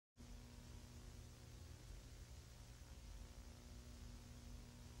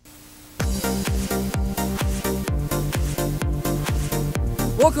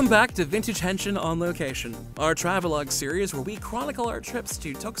Welcome back to Vintage Henshin On Location, our travelogue series where we chronicle our trips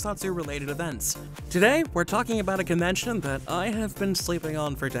to tokusatsu-related events. Today, we're talking about a convention that I have been sleeping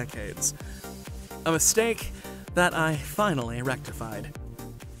on for decades. A mistake that I finally rectified.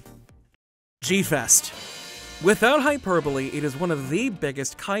 G-Fest. Without hyperbole, it is one of the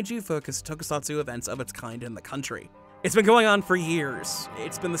biggest kaiju-focused tokusatsu events of its kind in the country. It's been going on for years.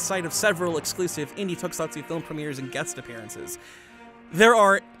 It's been the site of several exclusive indie tokusatsu film premieres and guest appearances. There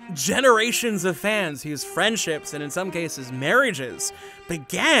are generations of fans whose friendships, and in some cases marriages,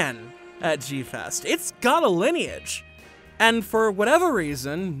 began at G-Fest. It's got a lineage. And for whatever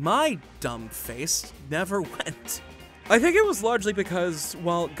reason, my dumb face never went. I think it was largely because,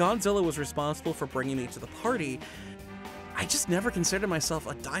 while Godzilla was responsible for bringing me to the party, I just never considered myself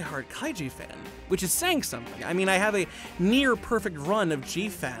a diehard kaiju fan, which is saying something. I mean, I have a near-perfect run of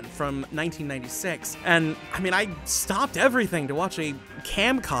G-Fan from 1996, and I stopped everything to watch a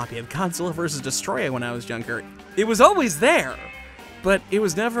cam copy of Godzilla vs. Destroyer when I was younger. It was always there, but it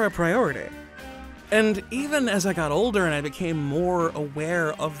was never a priority. And even as I got older and I became more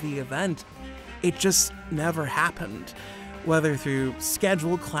aware of the event, it just never happened, whether through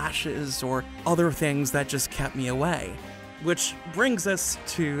schedule clashes or other things that just kept me away. Which brings us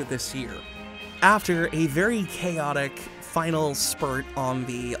to this year. After a very chaotic final spurt on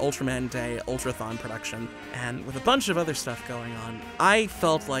the Ultraman Day Ultrathon production, and with a bunch of other stuff going on, I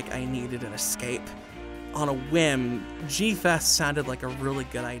felt like I needed an escape. On a whim, G-Fest sounded like a really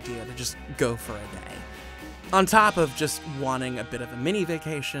good idea to just go for a day. On top of just wanting a bit of a mini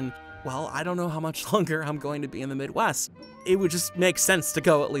vacation, well, I don't know how much longer I'm going to be in the Midwest. It would just make sense to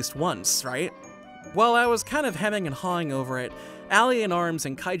go at least once, right? While I was kind of hemming and hawing over it, Alien Arms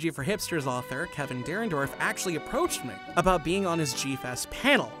and Kaiju for Hipsters author Kevin Derendorf actually approached me about being on his G-Fest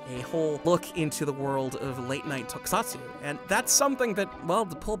panel, a whole look into the world of late-night tokusatsu. And that's something that, well,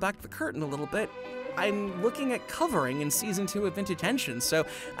 to pull back the curtain a little bit, I'm looking at covering in Season 2 of Vintage Henshin, so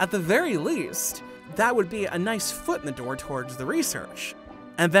at the very least, that would be a nice foot in the door towards the research.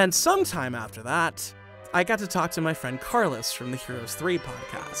 And then sometime after that, I got to talk to my friend Carlos from the Heroes 3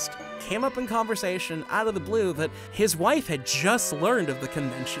 podcast. Came up in conversation out of the blue that his wife had just learned of the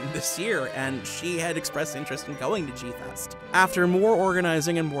convention this year, and she had expressed interest in going to G-Fest. After more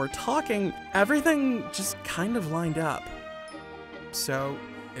organizing and more talking, everything just kind of lined up. So,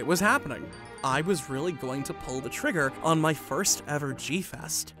 it was happening. I was really going to pull the trigger on my first ever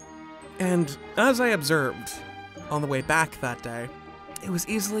G-Fest. And as I observed on the way back that day, it was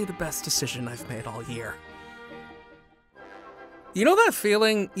easily the best decision I've made all year. You know that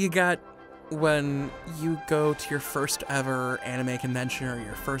feeling you get when you go to your first ever anime convention or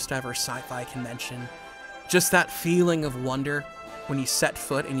your first ever sci-fi convention? Just that feeling of wonder when you set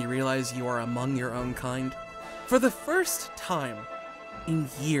foot and you realize you are among your own kind? For the first time in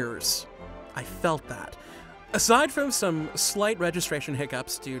years, I felt that. Aside from some slight registration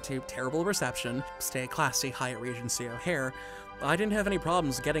hiccups due to terrible reception, stay classy Hyatt Regency O'Hare, I didn't have any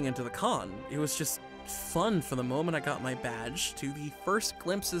problems getting into the con. It was just fun from the moment I got my badge to the first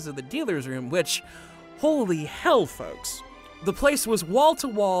glimpses of the dealer's room, which, holy hell, folks. The place was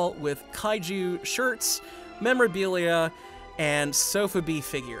wall-to-wall with kaiju shirts, memorabilia, and Sofa-B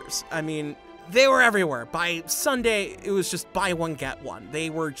figures. I mean, they were everywhere. By Sunday, it was just buy one, get one. They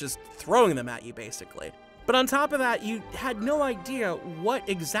were just throwing them at you, basically. But on top of that, you had no idea what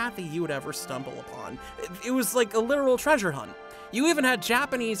exactly you would ever stumble upon. It was like a literal treasure hunt. You even had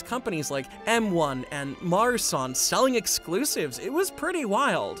Japanese companies like M1 and Marson selling exclusives. It was pretty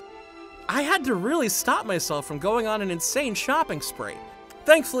wild. I had to really stop myself from going on an insane shopping spree.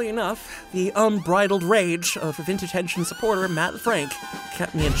 Thankfully enough, the unbridled rage of Vintage Henshin supporter Matt Frank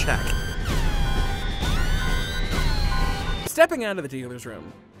kept me in check. Stepping out of the dealer's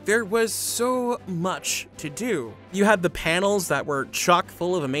room, there was so much to do. You had the panels that were chock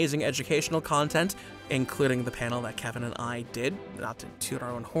full of amazing educational content, including the panel that Kevin and I did, not to toot our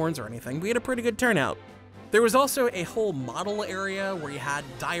own horns or anything. We had a pretty good turnout. There was also a whole model area where you had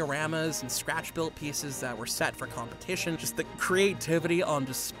dioramas and scratch-built pieces that were set for competition. Just the creativity on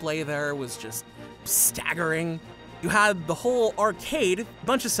display there was just staggering. You had the whole arcade, a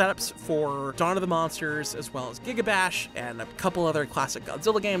bunch of setups for Dawn of the Monsters, as well as Gigabash, and a couple other classic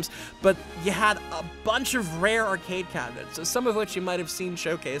Godzilla games, but you had a bunch of rare arcade cabinets, some of which you might have seen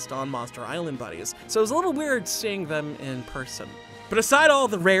showcased on Monster Island Buddies, so it was a little weird seeing them in person. But aside all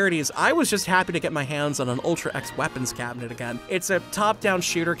the rarities, I was just happy to get my hands on an Ultra X weapons cabinet again. It's a top-down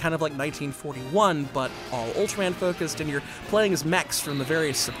shooter, kind of like 1941, but all Ultraman focused, and you're playing as mechs from the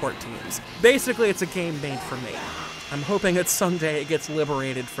various support teams. Basically, it's a game made for me. I'm hoping that someday it gets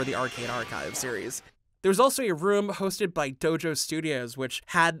liberated for the Arcade Archive series. There was also a room hosted by Dojo Studios, which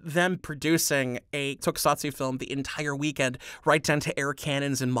had them producing a tokusatsu film the entire weekend, right down to air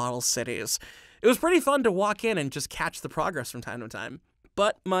cannons and model cities. It was pretty fun to walk in and just catch the progress from time to time.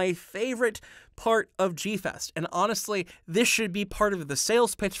 But my favorite part of G-Fest, and honestly, this should be part of the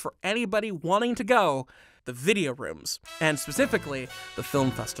sales pitch for anybody wanting to go, the video rooms, and specifically the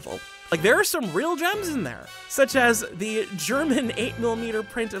film festival. Like, there are some real gems in there, such as the German 8mm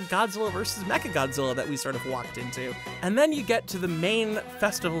print of Godzilla vs. Mechagodzilla that we sort of walked into. And then you get to the main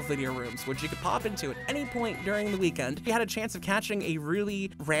festival video rooms, which you could pop into at any point during the weekend. You had a chance of catching a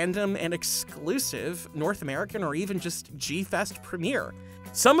really random and exclusive North American or even just G-Fest premiere,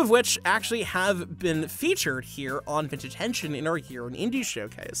 some of which actually have been featured here on Vintage Henshin in our Year in Indie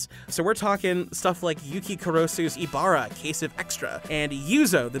showcase. So we're talking stuff like Yuki Kurosu's Ibara, Case of Extra, and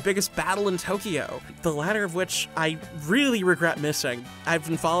Yuzo, the biggest battle in Tokyo, the latter of which I really regret missing. I've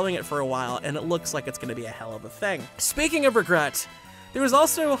been following it for a while, and it looks like it's going to be a hell of a thing. Speaking of regret, there was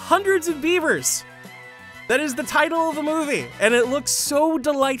also Hundreds of Beavers. That is the title of the movie, and it looks so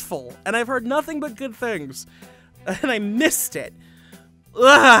delightful, and I've heard nothing but good things, and I missed it.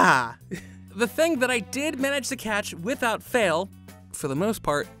 Ugh. The thing that I did manage to catch without fail, for the most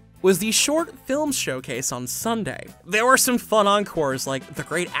part, was the short film showcase on Sunday. There were some fun encores like the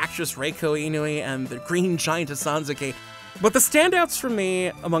great actress Reiko Inui and the green giant Sanzuki, but the standouts for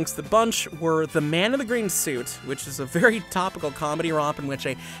me amongst the bunch were The Man in the Green Suit, which is a very topical comedy romp in which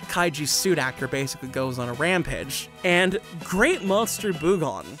a kaiju suit actor basically goes on a rampage, and Great Monster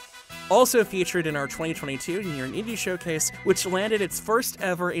Bugon, also featured in our 2022 Year in Indie showcase, which landed its first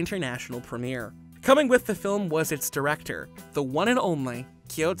ever international premiere. Coming with the film was its director, the one and only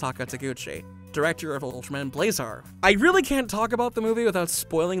Kiyotaka Taguchi, director of Ultraman Blazar. I really can't talk about the movie without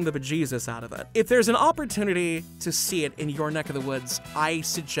spoiling the bejesus out of it. If there's an opportunity to see it in your neck of the woods, I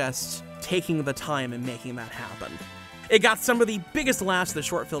suggest taking the time and making that happen. It got some of the biggest laughs of the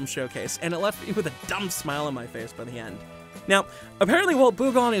short film showcase, and it left me with a dumb smile on my face by the end. Now, apparently while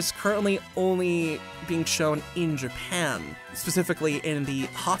Bugon is currently only being shown in Japan, specifically in the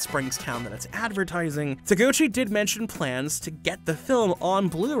hot springs town that it's advertising, Taguchi did mention plans to get the film on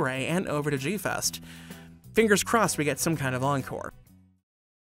Blu-ray and over to G-Fest. Fingers crossed we get some kind of encore.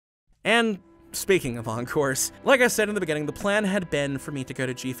 And speaking of encores, like I said in the beginning, the plan had been for me to go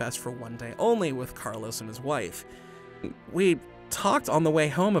to G-Fest for one day only with Carlos and his wife. We talked on the way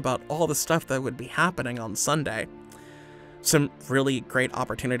home about all the stuff that would be happening on Sunday. Some really great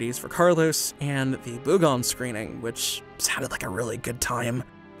opportunities for Carlos, and the Bugon screening, which sounded like a really good time.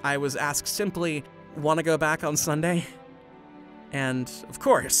 I was asked simply, want to go back on Sunday? And of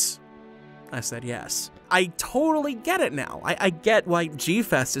course, I said yes. I totally get it now. I get why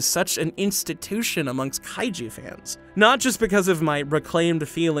G-Fest is such an institution amongst kaiju fans. Not just because of my reclaimed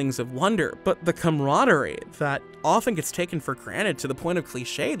feelings of wonder, but the camaraderie that often gets taken for granted to the point of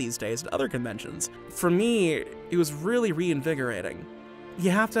cliche these days at other conventions. For me, it was really reinvigorating.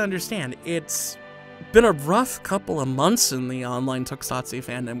 You have to understand, it's been a rough couple of months in the online tokusatsu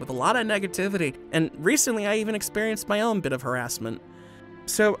fandom with a lot of negativity, and recently I even experienced my own bit of harassment.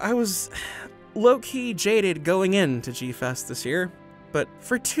 So I was low-key jaded going into G-Fest this year, but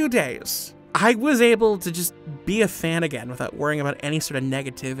for 2 days, I was able to just be a fan again without worrying about any sort of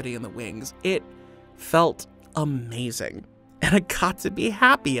negativity in the wings. It felt amazing, and I got to be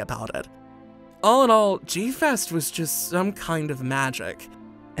happy about it. All in all, G-Fest was just some kind of magic,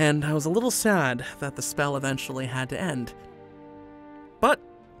 and I was a little sad that the spell eventually had to end. But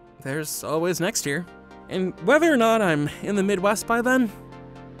there's always next year, and whether or not I'm in the Midwest by then,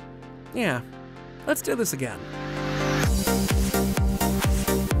 yeah, let's do this again.